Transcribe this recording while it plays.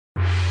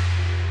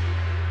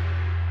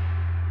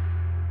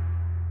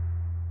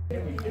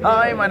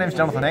Hi, my name's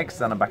Jonathan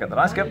Hicks and I'm back at the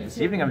Dice Cup. This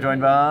evening I'm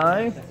joined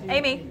by...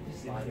 Amy.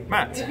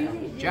 Matt.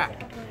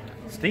 Jack.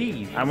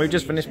 Steve. And we've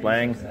just finished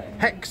playing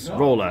Hex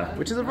Roller,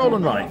 which is a roll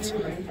and write.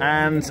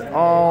 And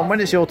when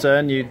it's your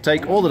turn, you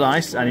take all the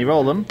dice and you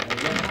roll them.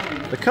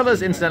 The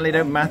colours, incidentally,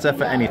 don't matter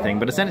for anything,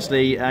 but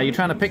essentially you're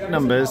trying to pick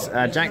numbers.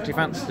 Jack, do you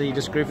fancy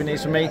just grouping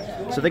these for me?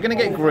 So they're going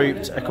to get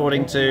grouped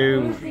according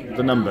to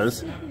the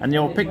numbers, and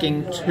you're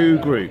picking two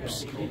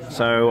groups.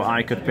 So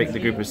I could pick the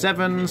group of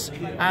 7s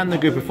and the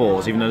group of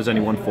 4s, even though there's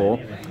only one 4.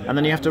 And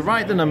then you have to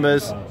write the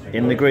numbers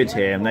in the grid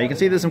here. Now you can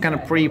see there's some kind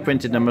of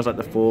pre-printed numbers like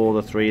the 4,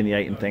 the 3 and the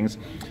 8 and things.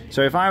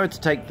 So if I were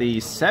to take the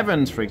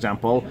 7s, for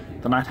example,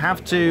 then I'd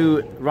have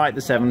to write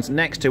the 7s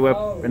next to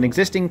an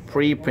existing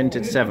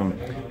pre-printed 7.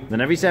 Then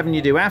every 7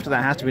 you do after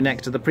that has to be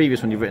next to the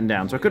previous one you've written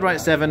down. So I could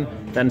write 7,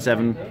 then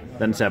 7,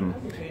 then 7.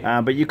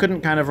 But you couldn't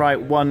kind of write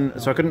one,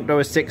 so I couldn't go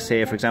a 6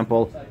 here, for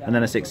example, and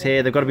then a 6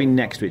 here. They've got to be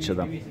next to each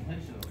other.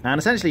 And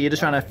essentially you're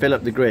just trying to fill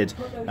up the grid.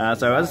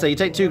 So as I say, you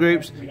take two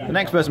groups, the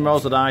next person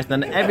rolls the dice,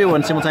 then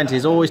everyone simultaneously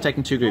is always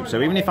taking two groups.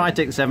 So even if I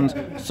take the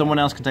 7s, someone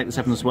else can take the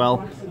 7s as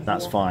well,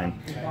 that's fine.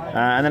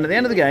 And then at the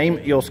end of the game,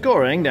 you're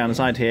scoring down the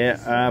side here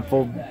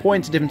for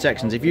points in different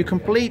sections. If you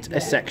complete a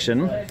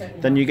section,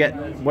 then you get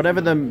whatever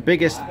the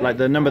biggest, like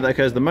the number that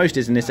occurs the most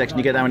is in this section,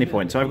 you get that many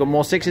points. So I've got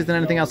more 6s than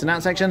anything else in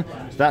that section,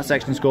 so that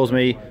section scores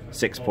me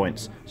 6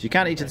 points. So you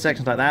count each of the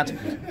sections like that.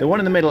 The one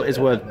in the middle is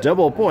worth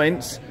double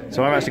points,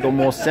 so I've actually got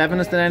more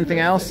 7s than anything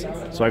else,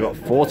 so I got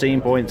 14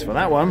 points for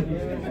that one.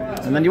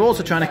 And then you're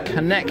also trying to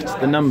connect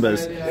the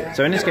numbers.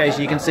 So in this case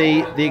you can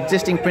see the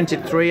existing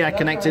printed 3 I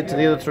connected to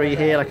the other 3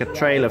 here like a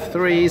trail of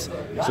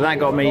 3s, so that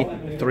got me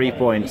 3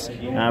 points.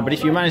 But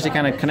if you manage to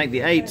kind of connect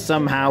the 8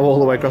 somehow all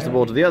the way across the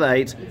board to the other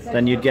 8,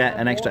 then you'd get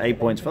an extra 8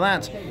 points for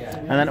that.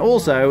 And then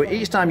also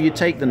each time you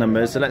take the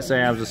numbers, so let's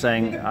say I was just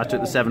saying I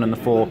took the 7 and the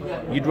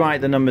 4, you'd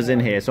write the numbers in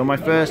here. So on my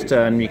first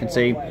turn you can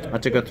see I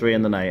took a 3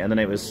 and an 8, and then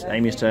it was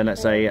Amy's turn,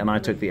 let's say, and I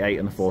took the 8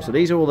 and the 4. So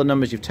these are all the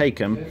numbers you've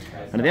taken,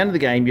 and at the end of the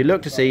game you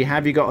look to see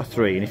have you got a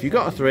 3, and if you've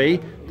got a 3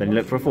 then you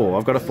look for a 4.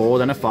 I've got a 4,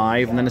 then a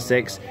 5 and then a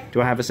 6.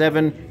 Do I have a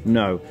 7?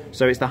 No.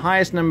 So it's the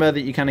highest number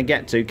that you kind of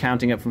get to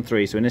counting up from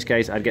 3. So in this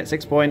case I'd get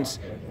 6 points,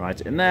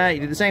 write it in there. You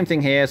do the same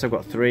thing here, so I've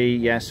got 3,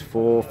 yes,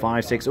 4,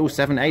 5, 6, oh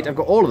 7, 8, I've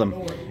got all of them.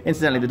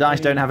 Incidentally the dice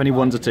don't have any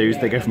 1s or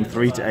 2s, they go from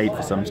 3 to 8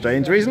 for some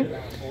strange reason.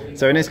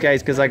 So in this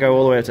case, because I go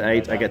all the way up to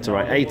 8, I get to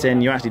write 8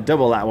 in. You actually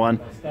double that one,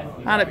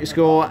 add up your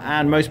score,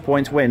 and most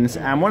points wins.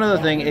 And one other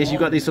thing is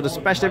you've got these sort of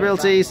special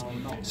abilities.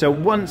 So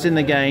once in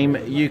the game,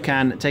 you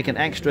can take an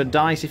extra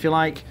dice if you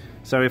like.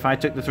 So if I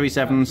took the 3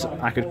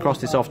 7s, I could cross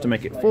this off to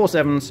make it 4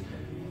 7s.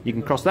 You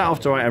can cross that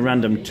off to write a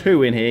random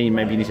 2 in here.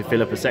 Maybe you need to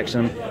fill up a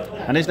section.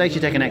 And this lets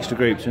you take an extra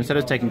group. So instead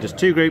of taking just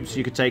 2 groups,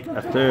 you could take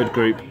a 3rd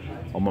group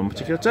on one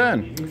particular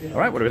turn. All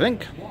right, what do we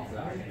think?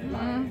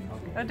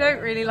 I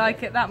don't really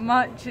like it that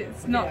much.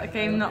 It's not a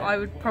game that I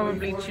would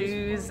probably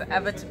choose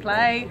ever to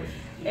play.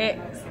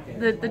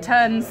 The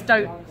turns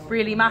don't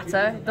really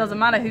matter. It doesn't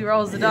matter who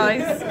rolls the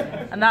dice,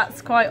 and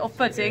that's quite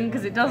off-putting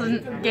because it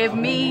doesn't give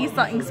me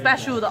something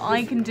special that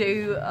I can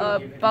do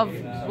above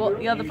what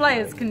the other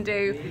players can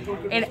do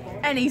in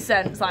any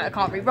sense. Like I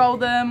can't re-roll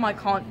them, I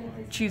can't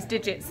choose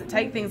digits that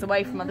take things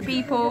away from other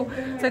people,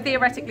 so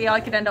theoretically I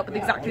could end up with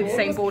exactly the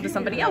same board as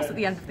somebody else at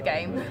the end of the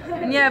game.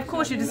 And yeah, of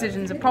course your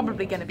decisions are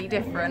probably going to be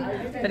different,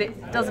 but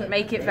it doesn't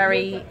make it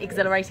very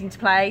exhilarating to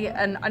play.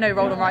 And I know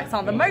roll and writes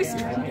aren't the most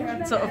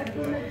sort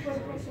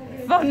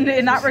of fun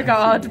in that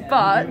regard,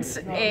 but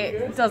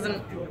it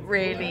doesn't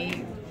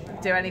really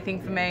do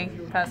anything for me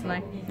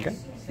personally. Okay,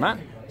 Matt?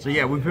 So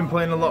yeah, we've been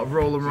playing a lot of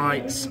roll and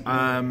writes.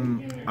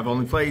 I've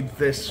only played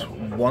this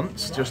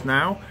once just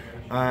now.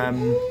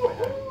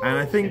 And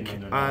I think,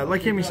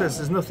 like Amy says,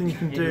 there's nothing you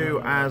can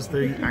do as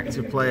the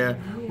active player,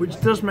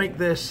 which does make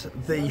this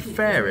the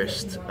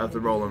fairest of the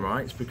roll and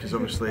writes, because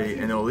obviously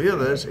in all the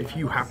others, if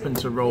you happen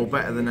to roll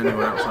better than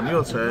anyone else on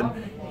your turn,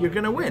 you're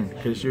going to win,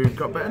 because you've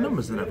got better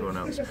numbers than everyone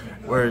else.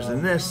 Whereas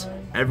in this,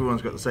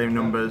 everyone's got the same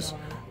numbers,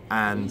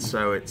 and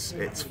so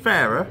it's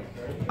fairer.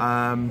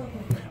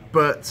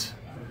 But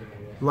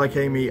like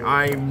Amy,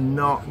 I'm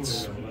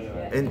not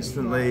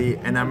instantly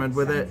enamoured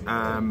with it.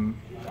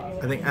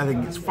 I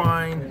think it's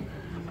fine,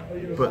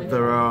 but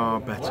there are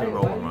better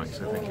roll and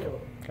writes, I think.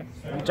 Okay.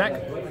 Jack?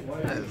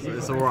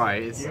 It's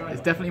alright. It's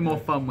definitely more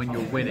fun when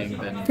you're winning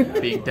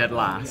than being dead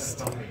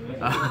last.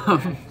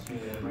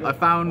 I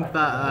found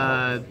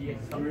that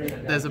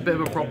there's a bit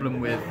of a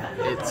problem with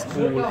it's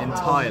all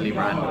entirely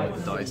random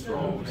with the dice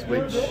rolls,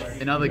 which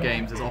in other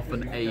games is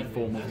often a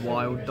form of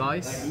wild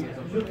dice,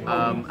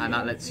 and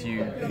that lets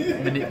you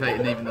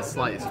manipulate in even the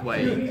slightest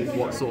way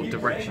what sort of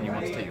direction you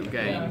want to take your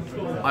game.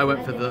 I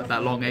went for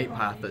that long 8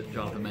 path that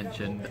Jonathan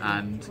mentioned,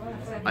 and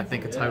I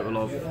think a total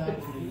of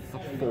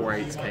 4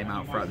 8s came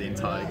out throughout the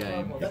entire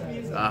game,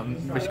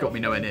 which got me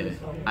nowhere near,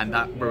 and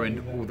that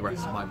ruined all the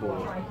rest of my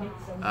board.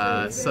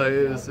 So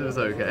it was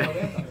okay.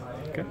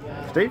 Okay.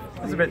 Steve?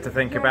 There's a bit to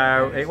think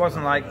about. It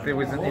wasn't like there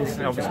was an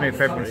instant obvious move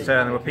for everyone's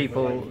turn. There were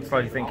people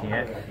slowly thinking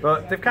it.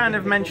 But they've kind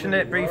of mentioned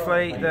it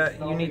briefly that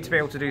you need to be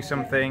able to do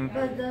something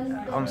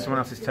on someone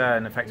else's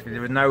turn effectively.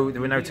 There were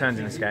no turns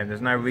in this game.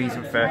 There's no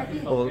reason for,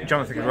 well,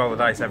 Jonathan could roll the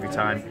dice every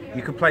time.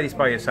 You could play this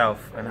by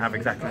yourself and have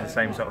exactly the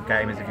same sort of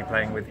game as if you're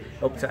playing with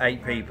up to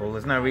 8 people.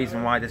 There's no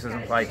reason why this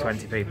doesn't play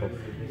 20 people.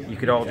 You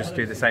could all just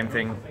do the same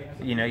thing.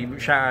 You know, you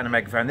shout out on a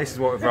megaphone, this is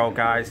what we've rolled,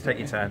 guys, take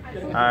your turn.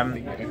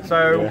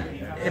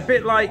 A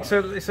bit like, so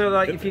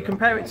like if you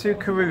compare it to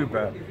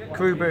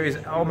Karuba is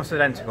almost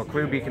identical.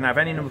 Karuba, you can have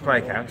any number of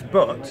player counts,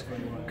 but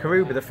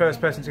Karuba, the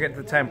first person to get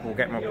to the temple will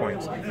get more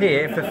points.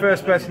 Here, if the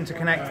first person to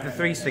connect the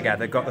 3s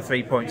together got the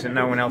 3 points and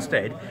no one else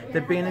did,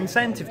 there'd be an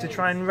incentive to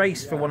try and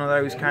race for one of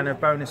those kind of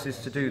bonuses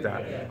to do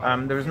that.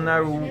 There's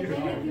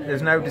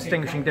no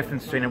distinguishing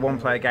difference between a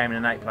 1-player game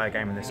and an 8-player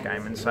game in this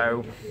game, and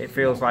so it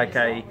feels like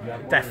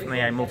definitely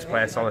a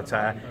multiplayer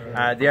solitaire.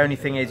 The only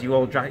thing is you're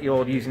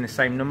all using the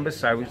same numbers,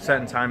 so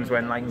certain times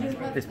when, like in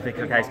this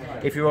particular case,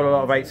 if you roll a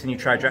lot of 8s and you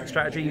try direct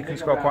strategy, you can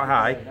score quite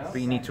high,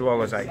 but you need to roll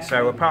those 8s.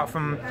 So apart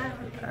from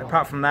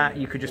that,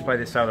 you could just play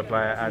this solo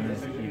player and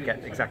you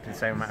get exactly the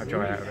same amount of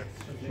joy out of it.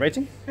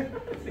 Rating?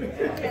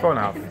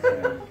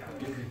 4.5.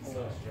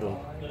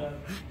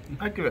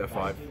 I'd give it a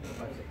 5.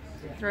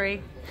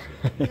 3.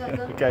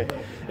 Okay,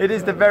 it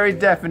is the very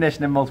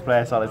definition of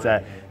multiplayer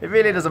solitaire. It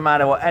really doesn't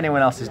matter what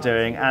anyone else is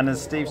doing, and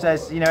as Steve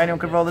says, you know, anyone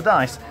can roll the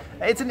dice.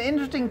 It's an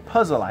interesting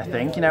puzzle, I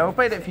think. You know, I've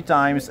played it a few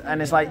times,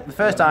 and it's like the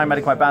first time I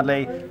did it quite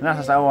badly, and then I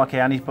was like, oh,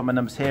 okay, I need to put my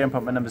numbers here and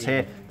put my numbers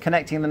here.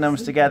 Connecting the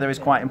numbers together is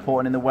quite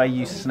important in the way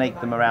you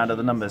snake them around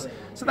other numbers.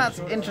 So that's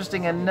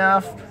interesting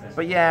enough,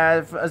 but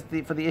yeah,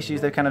 for the issues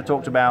they've kind of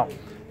talked about,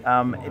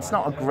 it's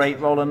not a great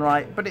roll and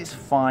write, but it's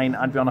fine.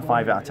 I'd be on a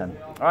 5 out of 10.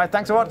 All right,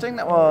 thanks for watching.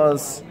 That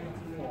was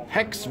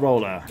Hex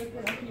Roller.